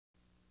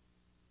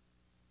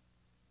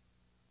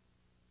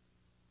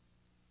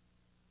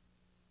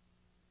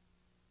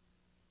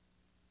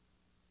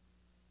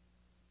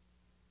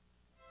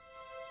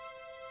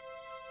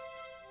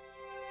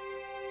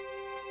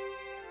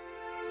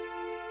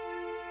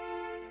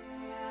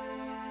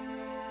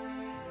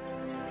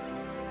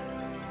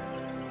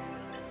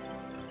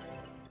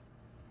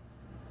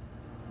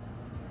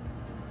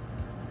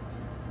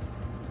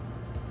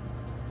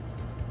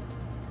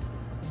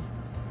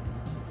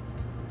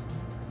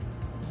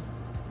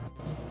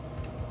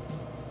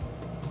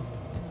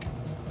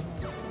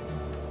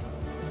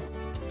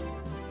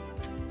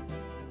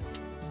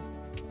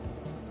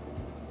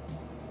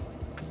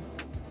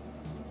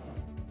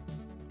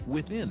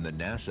Within the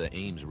NASA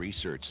Ames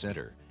Research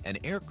Center, an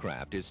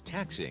aircraft is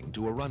taxiing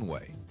to a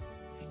runway.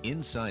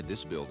 Inside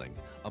this building,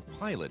 a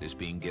pilot is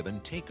being given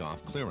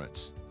takeoff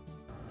clearance.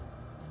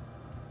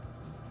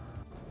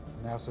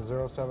 NASA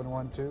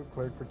 0712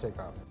 cleared for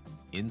takeoff.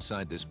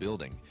 Inside this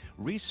building,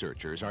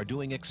 researchers are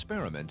doing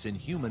experiments in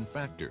human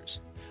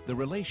factors, the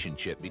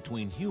relationship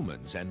between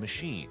humans and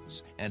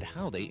machines, and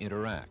how they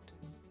interact.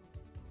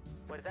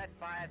 Was that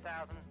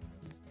 5,000?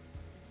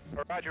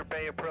 Roger,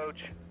 Bay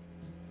approach.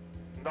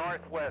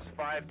 Northwest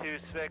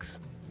 526,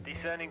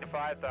 descending to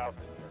 5,000.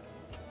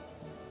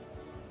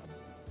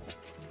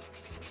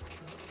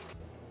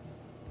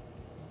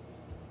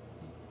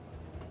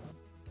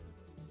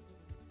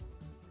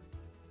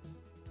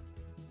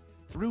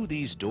 Through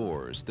these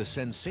doors, the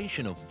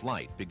sensation of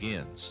flight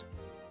begins.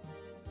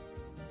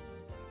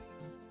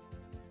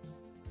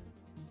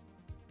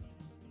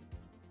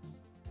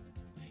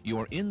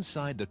 You're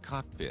inside the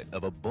cockpit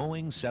of a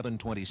Boeing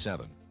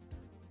 727.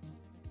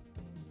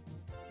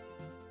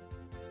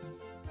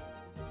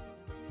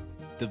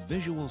 The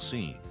visual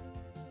scene,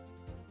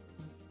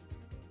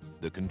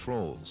 the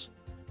controls,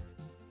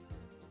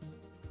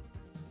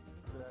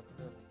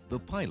 the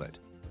pilot,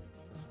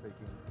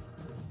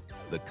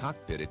 the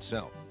cockpit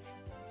itself,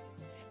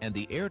 and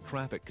the air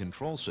traffic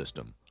control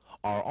system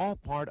are all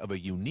part of a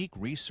unique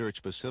research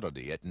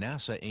facility at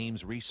NASA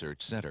Ames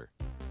Research Center.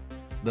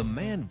 The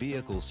Manned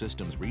Vehicle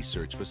Systems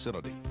Research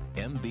Facility,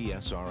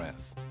 MVSRF.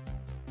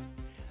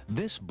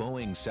 This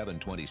Boeing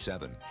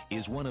 727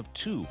 is one of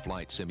 2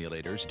 flight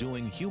simulators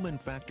doing human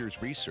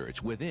factors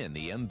research within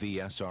the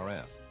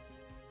MVSRF.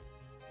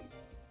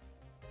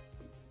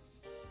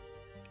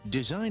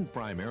 Designed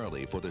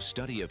primarily for the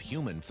study of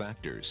human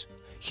factors,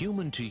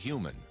 human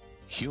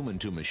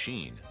to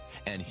machine,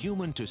 and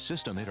human to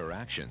system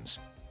interactions,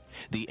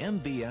 the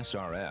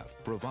MVSRF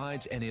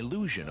provides an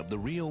illusion of the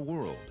real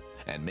world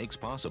and makes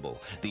possible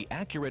the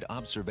accurate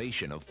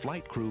observation of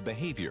flight crew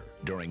behavior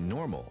during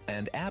normal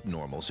and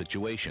abnormal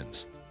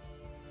situations.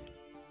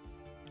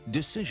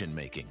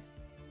 Decision-making,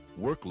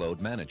 workload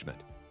management,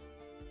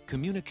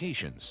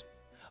 communications,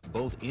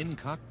 both in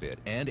cockpit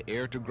and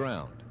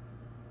air-to-ground,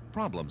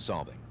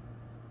 problem-solving.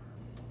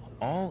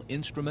 All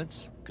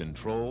instruments,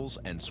 controls,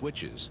 and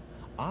switches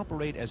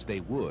operate as they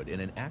would in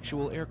an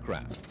actual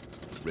aircraft,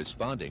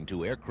 responding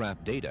to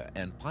aircraft data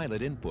and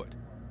pilot input.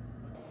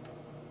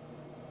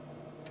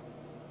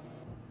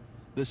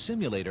 The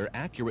simulator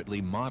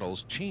accurately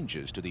models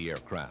changes to the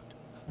aircraft,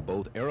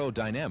 both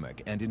aerodynamic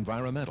and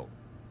environmental.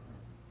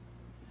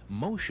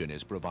 Motion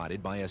is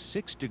provided by a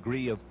 6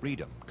 degree of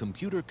freedom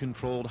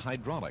computer-controlled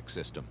hydraulic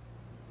system.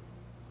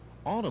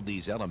 All of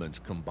these elements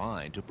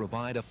combine to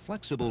provide a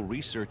flexible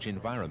research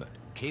environment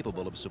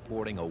capable of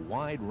supporting a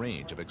wide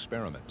range of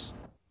experiments.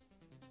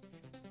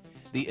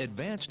 The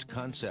Advanced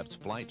Concepts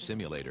Flight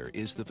Simulator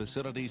is the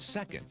facility's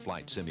 2nd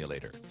flight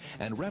simulator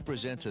and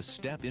represents a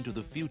step into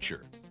the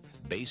future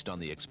based on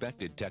the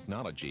expected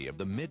technology of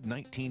the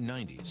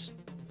mid-1990s.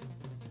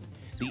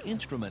 The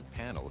instrument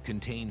panel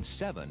contains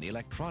 7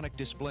 electronic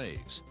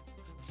displays,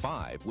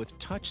 5 with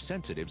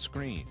touch-sensitive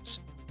screens.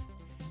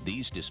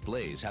 These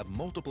displays have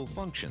multiple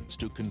functions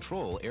to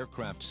control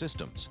aircraft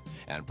systems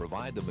and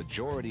provide the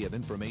majority of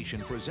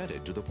information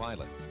presented to the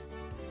pilot.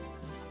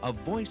 A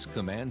voice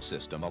command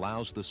system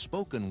allows the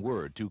spoken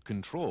word to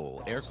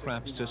control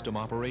aircraft system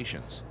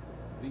operations.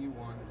 V1,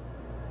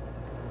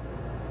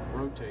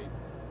 rotate.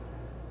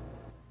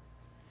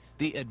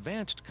 The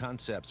Advanced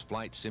Concepts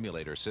Flight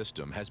Simulator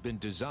system has been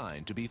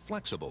designed to be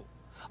flexible,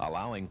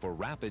 allowing for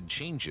rapid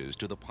changes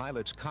to the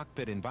pilot's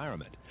cockpit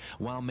environment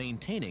while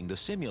maintaining the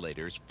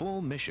simulator's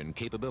full mission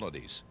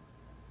capabilities.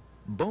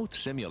 Both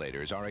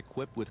simulators are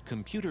equipped with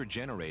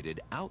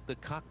computer-generated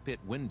out-the-cockpit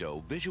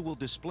window visual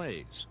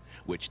displays,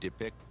 which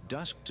depict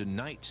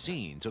dusk-to-night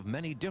scenes of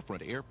many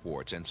different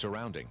airports and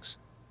surroundings.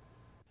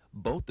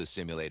 Both the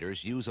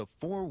simulators use a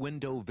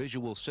 4-window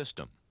visual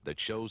system that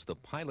shows the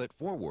pilot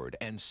forward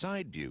and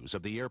side views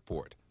of the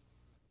airport.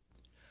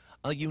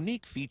 A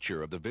unique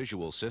feature of the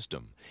visual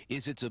system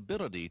is its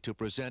ability to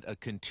present a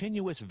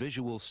continuous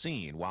visual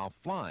scene while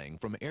flying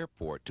from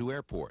airport to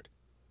airport.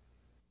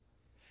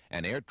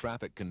 An air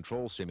traffic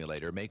control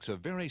simulator makes a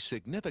very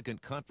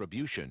significant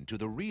contribution to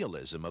the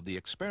realism of the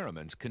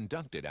experiments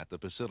conducted at the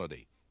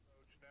facility.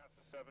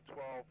 NASA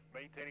 712,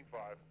 maintaining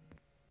 5.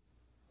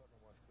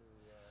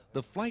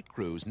 The flight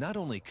crews not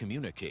only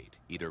communicate,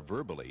 either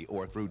verbally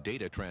or through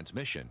data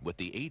transmission, with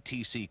the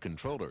ATC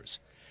controllers,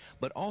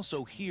 but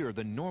also hear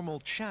the normal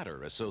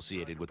chatter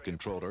associated with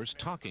controllers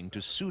talking to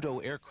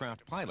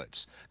pseudo-aircraft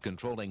pilots,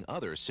 controlling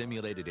other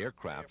simulated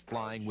aircraft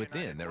flying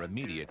within their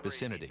immediate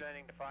vicinity.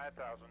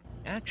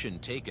 Action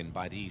taken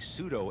by these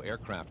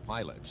pseudo-aircraft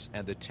pilots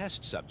and the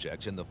test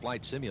subjects in the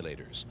flight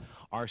simulators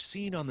are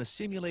seen on the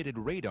simulated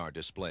radar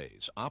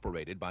displays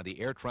operated by the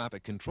air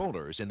traffic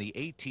controllers in the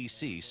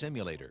ATC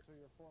simulator.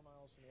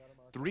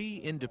 3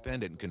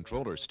 independent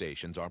controller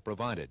stations are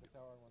provided.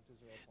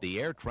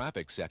 The air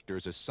traffic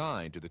sectors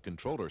assigned to the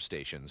controller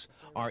stations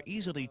are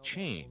easily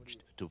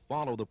changed to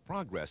follow the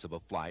progress of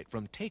a flight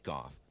from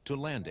takeoff to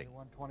landing.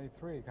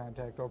 123,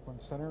 contact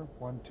Oakland Center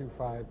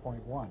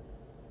 125.1.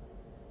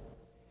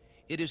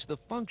 It is the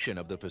function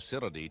of the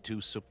facility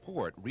to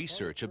support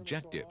research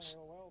objectives.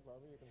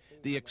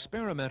 The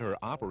experimenter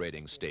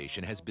operating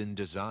station has been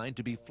designed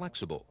to be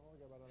flexible.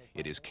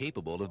 It is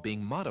capable of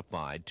being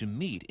modified to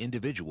meet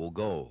individual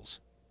goals.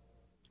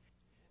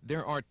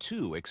 There are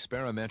 2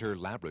 experimenter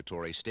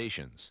laboratory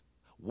stations,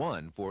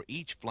 one for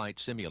each flight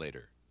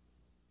simulator.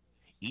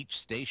 Each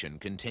station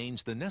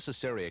contains the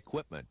necessary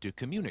equipment to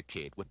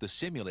communicate with the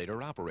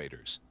simulator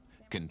operators,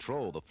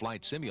 control the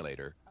flight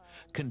simulator,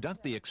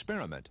 conduct the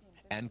experiment,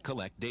 and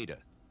collect data.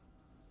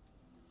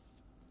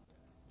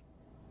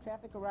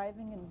 Traffic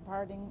arriving and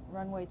departing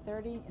runway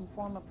 30.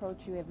 Inform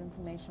approach. You have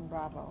information.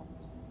 Bravo.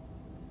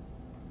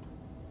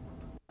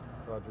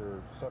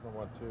 Roger,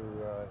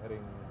 712,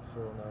 heading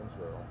 090.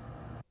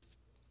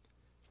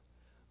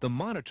 The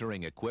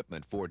monitoring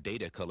equipment for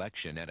data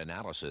collection and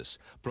analysis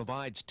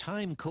provides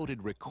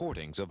time-coded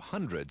recordings of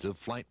hundreds of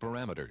flight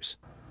parameters.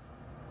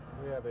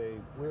 We have a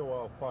wheel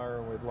well fire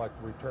and we'd like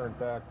to return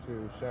back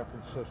to San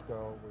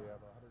Francisco. We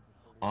have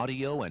 140...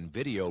 Audio and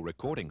video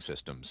recording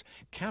systems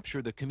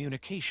capture the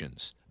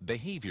communications,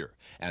 behavior,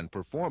 and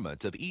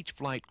performance of each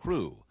flight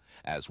crew,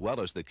 as well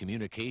as the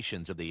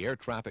communications of the air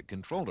traffic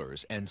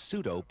controllers and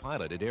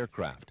pseudo-piloted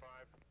aircraft.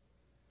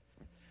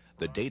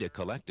 The data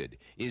collected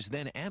is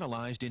then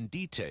analyzed in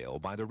detail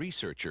by the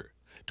researcher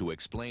to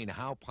explain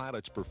how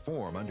pilots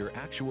perform under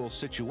actual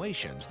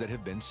situations that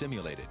have been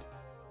simulated.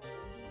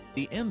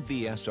 The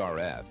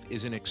MVSRF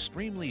is an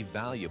extremely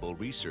valuable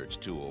research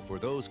tool for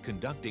those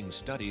conducting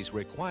studies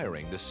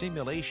requiring the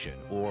simulation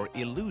or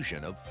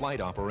illusion of flight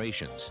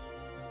operations.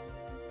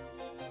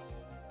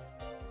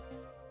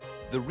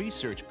 The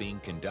research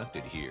being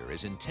conducted here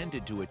is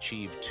intended to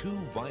achieve 2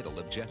 vital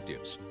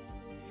objectives: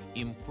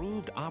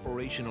 improved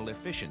operational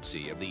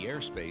efficiency of the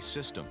airspace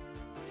system,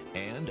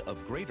 and,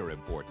 of greater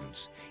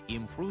importance,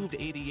 improved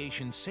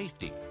aviation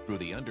safety through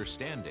the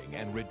understanding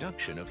and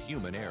reduction of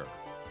human error.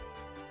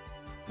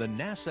 The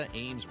NASA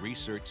Ames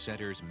Research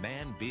Center's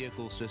Manned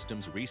Vehicle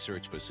Systems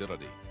Research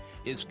Facility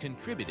is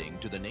contributing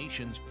to the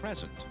nation's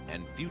present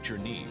and future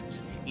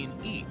needs in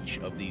each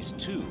of these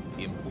 2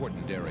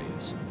 important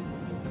areas.